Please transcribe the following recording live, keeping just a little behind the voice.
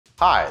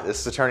Hi, this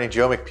is attorney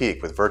Joe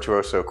McPeek with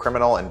Virtuoso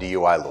criminal and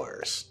DUI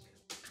lawyers.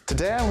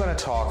 Today I'm going to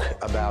talk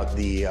about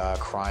the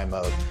crime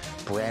of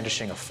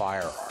brandishing a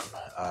firearm.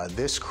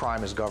 This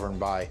crime is governed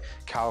by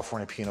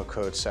California Penal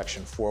Code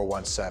Section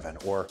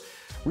 417, or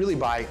really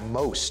by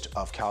most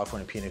of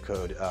California Penal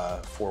Code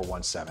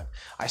 417.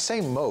 I say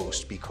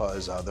most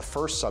because the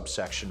first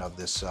subsection of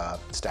this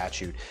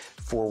statute,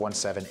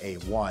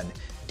 417A1,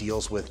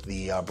 deals with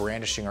the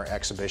brandishing or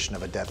exhibition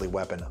of a deadly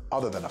weapon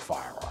other than a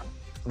firearm.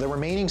 The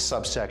remaining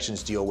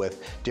subsections deal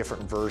with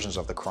different versions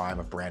of the crime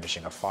of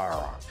brandishing a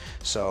firearm.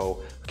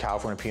 So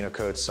California Penal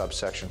Code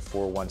subsection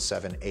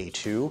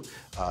 417A2,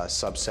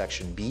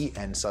 subsection B,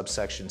 and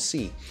subsection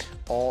C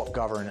all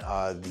govern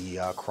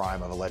the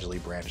crime of allegedly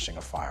brandishing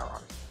a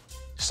firearm.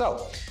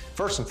 So,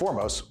 first and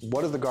foremost,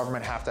 what does the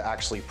government have to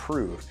actually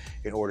prove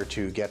in order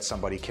to get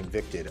somebody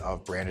convicted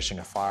of brandishing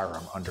a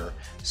firearm under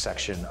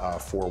section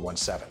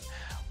 417?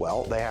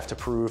 Well, they have to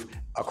prove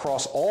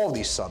across all of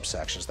these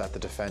subsections that the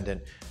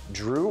defendant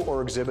drew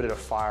or exhibited a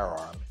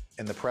firearm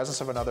in the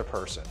presence of another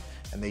person,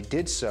 and they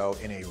did so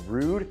in a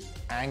rude,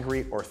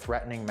 angry, or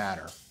threatening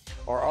manner,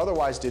 or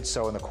otherwise did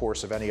so in the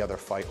course of any other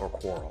fight or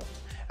quarrel,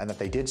 and that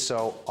they did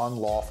so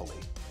unlawfully,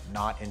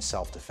 not in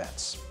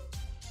self-defense.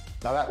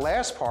 Now that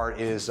last part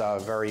is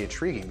very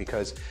intriguing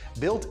because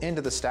built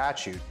into the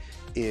statute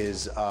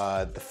is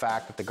the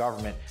fact that the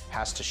government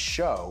has to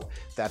show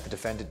that the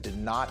defendant did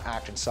not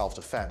act in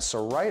self-defense.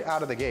 So right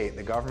out of the gate,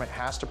 the government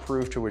has to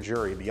prove to a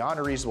jury beyond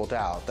a reasonable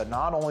doubt that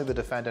not only the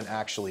defendant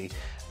actually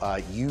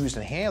used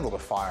and handled a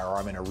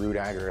firearm in a rude,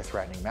 angry, or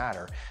threatening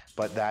manner,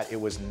 but that it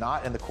was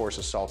not in the course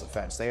of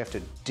self-defense. They have to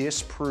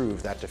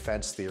disprove that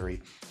defense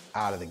theory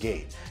out of the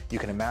gate. You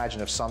can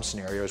imagine of some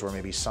scenarios where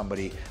maybe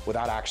somebody,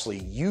 without actually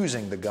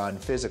using the gun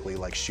physically,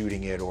 like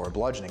shooting it or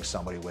bludgeoning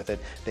somebody with it,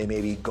 they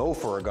maybe go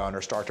for a gun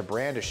or start to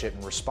brandish it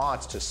in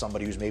response to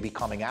somebody who's maybe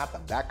coming at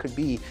them. That could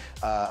be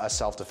a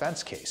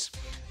self-defense case.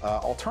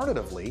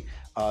 Alternatively,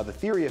 the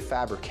theory of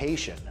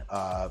fabrication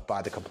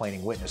by the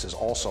complaining witness is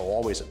also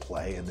always at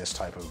play in this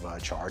type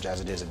of charge, as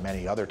it is in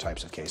many other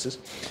types of cases.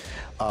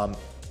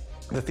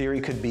 The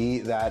theory could be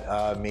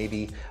that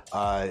maybe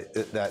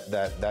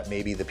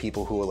maybe the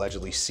people who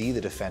allegedly see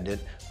the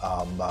defendant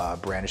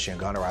brandishing a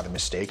gun are either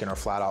mistaken or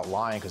flat out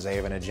lying because they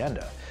have an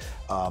agenda.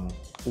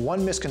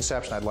 One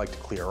misconception I'd like to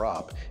clear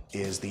up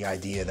is the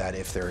idea that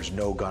if there's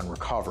no gun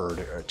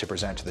recovered to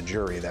present to the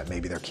jury, that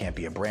maybe there can't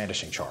be a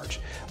brandishing charge.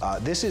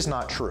 This is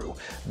not true.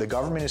 The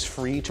government is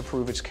free to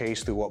prove its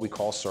case through what we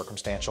call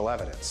circumstantial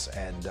evidence.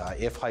 And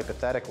if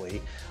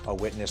hypothetically a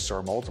witness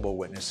or multiple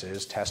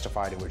witnesses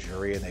testify to a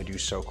jury and they do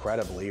so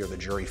credibly, or the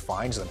jury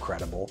finds them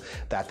credible,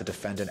 that the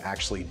defendant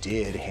actually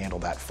did handle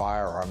that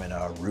firearm in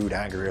a rude,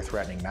 angry, or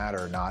threatening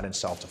manner, not in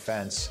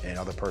self-defense in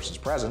other person's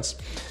presence,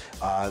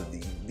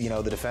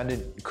 the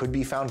defendant could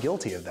be found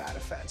guilty of that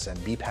offense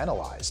and be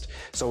penalized.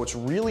 So it's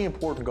really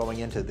important going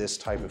into this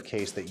type of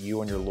case that you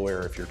and your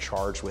lawyer, if you're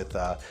charged with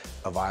a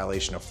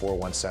violation of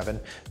 417,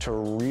 to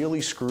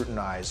really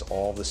scrutinize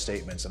all the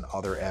statements and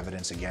other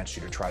evidence against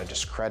you to try to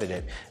discredit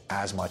it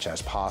as much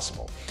as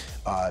possible.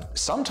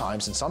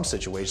 Sometimes, in some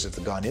situations, if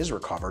the gun is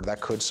recovered,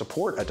 that could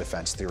support a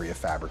defense theory of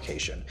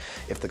fabrication.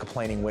 If the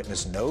complaining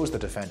witness knows the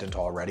defendant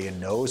already and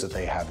knows that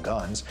they have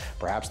guns,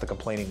 perhaps the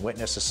complaining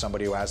witness is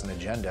somebody who has an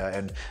agenda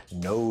and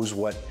knows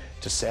what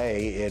to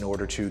say in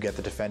order to get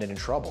the defendant in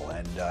trouble.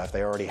 And if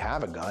they already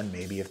have a gun,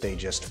 maybe if they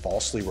just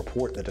falsely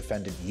report the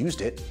defendant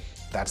used it,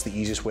 that's the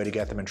easiest way to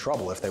get them in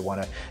trouble if they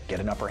want to get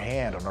an upper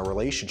hand on a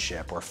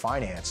relationship or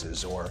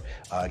finances or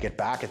get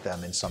back at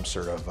them in some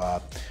sort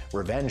of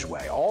revenge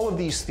way. All of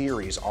these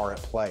theories are at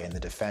play in the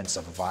defense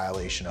of a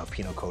violation of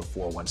Penal Code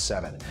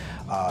 417.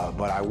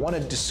 But I want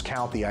to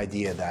discount the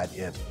idea that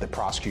if the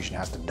prosecution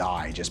has to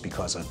die just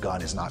because a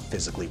gun is not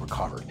physically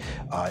recovered.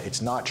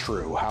 It's not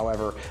true.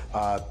 However,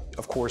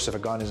 of course, if a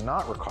gun is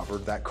not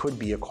recovered, that could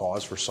be a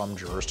cause for some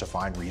jurors to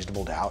find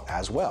reasonable doubt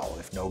as well.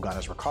 If no gun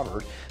is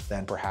recovered,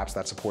 then perhaps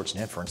that supports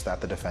an inference that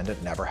the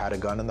defendant never had a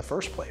gun in the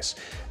first place.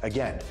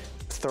 Again,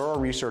 thorough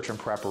research and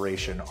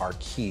preparation are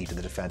key to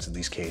the defense of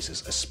these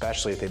cases,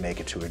 especially if they make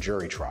it to a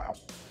jury trial.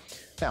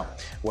 Now,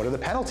 what are the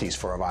penalties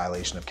for a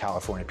violation of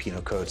California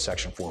Penal Code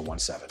Section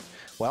 417?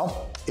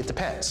 Well, it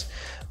depends.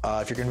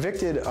 If you're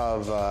convicted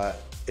of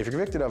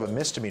a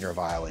misdemeanor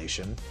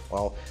violation,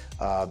 well,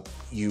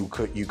 you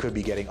could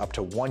be getting up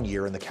to 1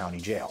 year in the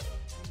county jail.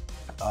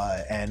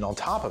 And on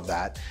top of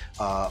that,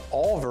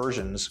 all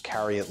versions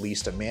carry at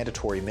least a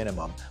mandatory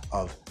minimum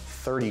of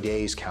 30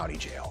 days county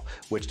jail,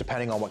 which,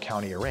 depending on what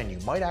county you're in, you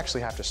might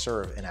actually have to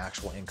serve an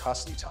actual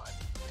in-custody time.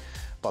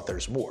 But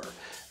there's more.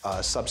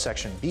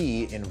 Subsection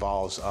B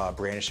involves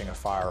brandishing a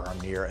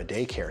firearm near a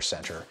daycare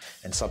center,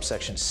 and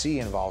subsection C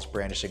involves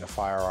brandishing a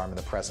firearm in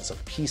the presence of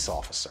a peace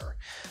officer.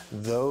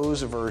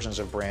 Those versions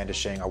of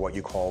brandishing are what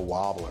you call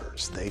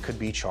wobblers. They could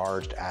be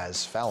charged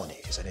as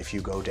felonies, and if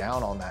you go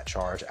down on that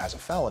charge as a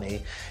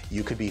felony,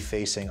 you could be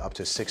facing up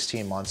to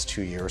 16 months,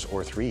 2 years,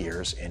 or 3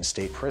 years in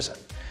state prison.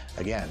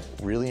 Again,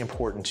 really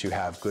important to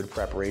have good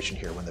preparation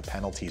here when the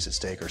penalties at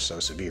stake are so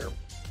severe.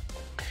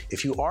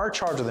 If you are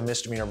charged with a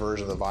misdemeanor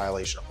version of the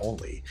violation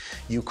only,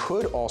 you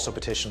could also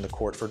petition the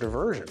court for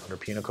diversion under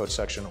Penal Code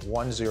Section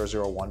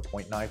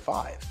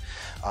 1001.95,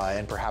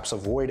 and perhaps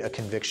avoid a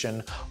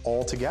conviction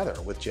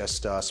altogether with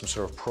just some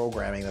sort of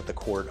programming that the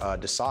court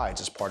decides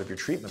as part of your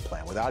treatment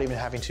plan without even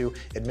having to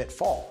admit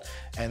fault.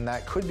 And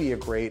that could be a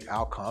great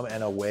outcome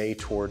and a way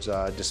towards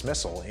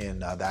dismissal in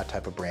that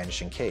type of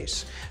brandishing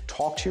case.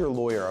 Talk to your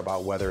lawyer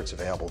about whether it's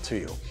available to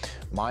you.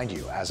 Mind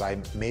you, as I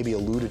maybe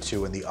alluded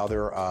to in the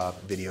other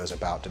videos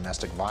about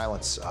domestic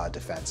violence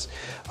defense,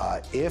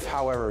 if,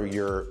 however,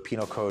 your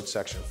Penal Code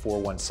Section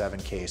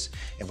 417 case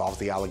involves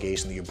the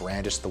allegation that you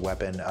brandished the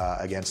weapon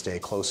against a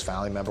close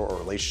family member or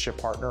relationship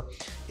partner,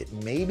 it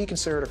may be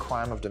considered a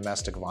crime of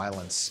domestic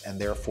violence and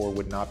therefore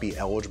would not be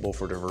eligible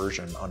for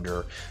diversion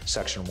under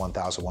Section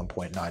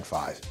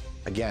 1001.95.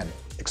 Again,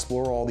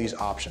 explore all these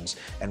options,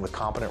 and with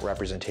competent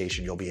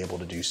representation, you'll be able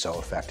to do so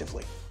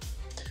effectively.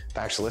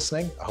 Thanks for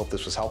listening. I hope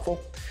this was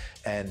helpful.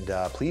 And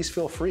please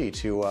feel free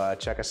to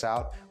check us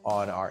out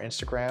on our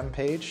Instagram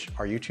page,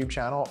 our YouTube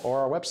channel, or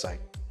our website.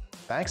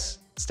 Thanks.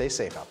 Stay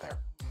safe out there.